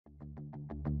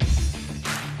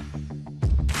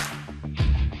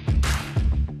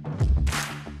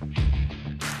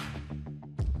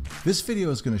This video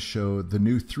is going to show the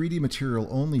new 3D material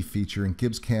only feature in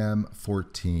GibbsCAM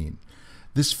 14.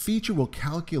 This feature will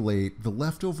calculate the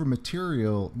leftover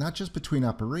material not just between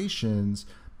operations,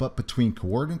 but between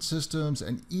coordinate systems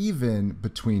and even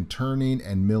between turning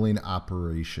and milling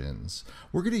operations.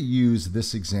 We're going to use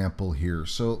this example here.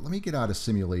 So let me get out a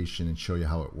simulation and show you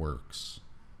how it works.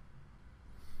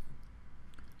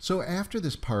 So after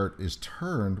this part is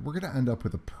turned, we're going to end up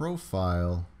with a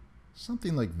profile,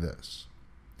 something like this.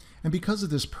 And because of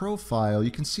this profile,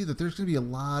 you can see that there's going to be a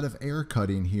lot of air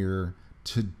cutting here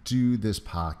to do this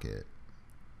pocket.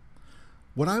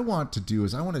 What I want to do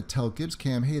is I want to tell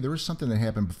GibbsCAM, hey, there was something that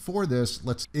happened before this.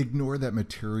 Let's ignore that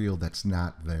material that's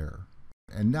not there.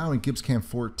 And now in GibbsCAM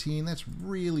 14, that's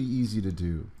really easy to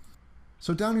do.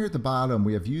 So down here at the bottom,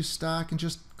 we have use stock and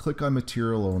just click on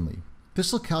material only.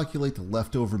 This will calculate the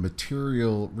leftover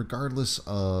material regardless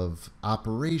of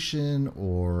operation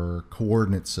or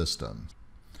coordinate system.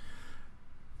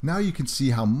 Now you can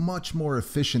see how much more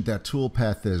efficient that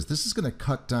toolpath is. This is going to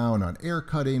cut down on air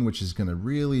cutting, which is going to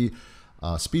really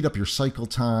speed up your cycle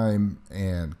time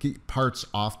and get parts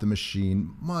off the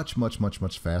machine much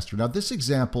faster. Now this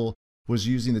example was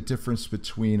using the difference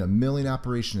between a milling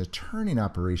operation and a turning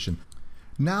operation.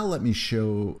 Now let me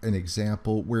show an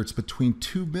example where it's between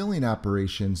two milling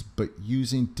operations but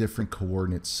using different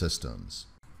coordinate systems.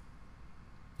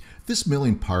 This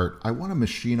milling part, I want to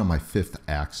machine on my 5th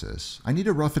axis. I need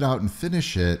to rough it out and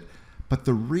finish it, but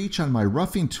the reach on my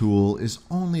roughing tool is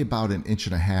only about 1.5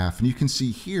 inches. And you can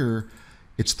see here,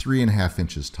 it's 3.5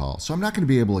 inches tall. So I'm not going to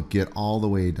be able to get all the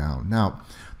way down. Now,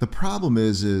 the problem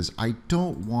is I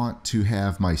don't want to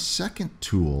have my second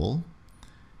tool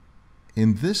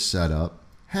in this setup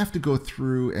have to go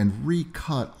through and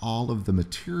recut all of the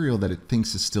material that it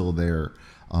thinks is still there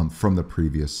from the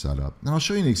previous setup. And I'll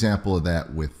show you an example of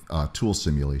that with tool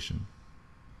simulation.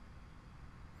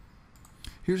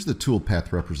 Here's the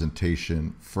toolpath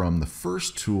representation from the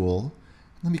first tool.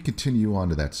 Let me continue on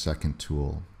to that second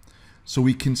tool. So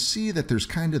we can see that there's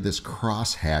kind of this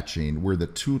cross-hatching where the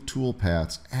two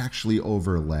toolpaths actually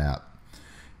overlap.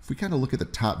 If we kind of look at the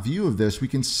top view of this, we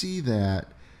can see that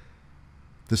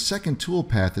the second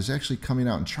toolpath is actually coming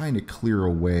out and trying to clear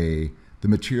away the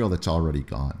material that's already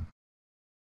gone.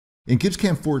 In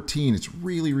GibbsCAM 14, it's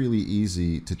really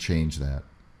easy to change that.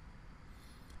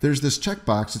 There's this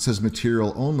checkbox that says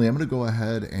material only. I'm going to go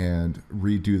ahead and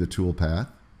redo the toolpath.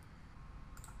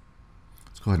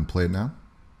 Let's go ahead and play it now.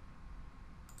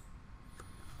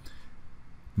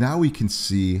 Now we can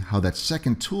see how that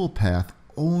second toolpath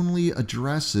only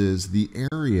addresses the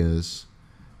areas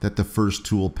that the first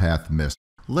toolpath missed.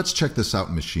 Let's check this out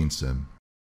in Machine Sim.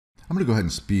 I'm going to go ahead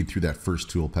and speed through that first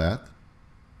toolpath.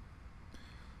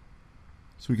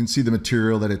 So we can see the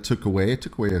material that it took away. It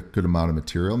took away a good amount of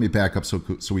material. Let me back up so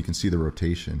we can see the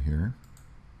rotation here.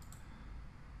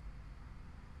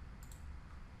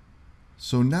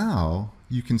 So now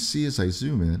you can see as I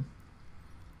zoom in,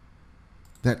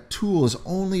 that tool is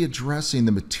only addressing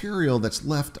the material that's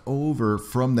left over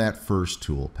from that first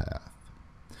toolpath.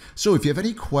 So if you have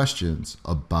any questions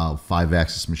about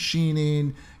 5-axis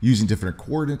machining, using different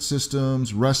coordinate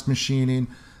systems, rest machining,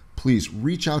 please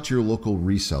reach out to your local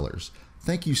resellers.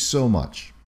 Thank you so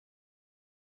much.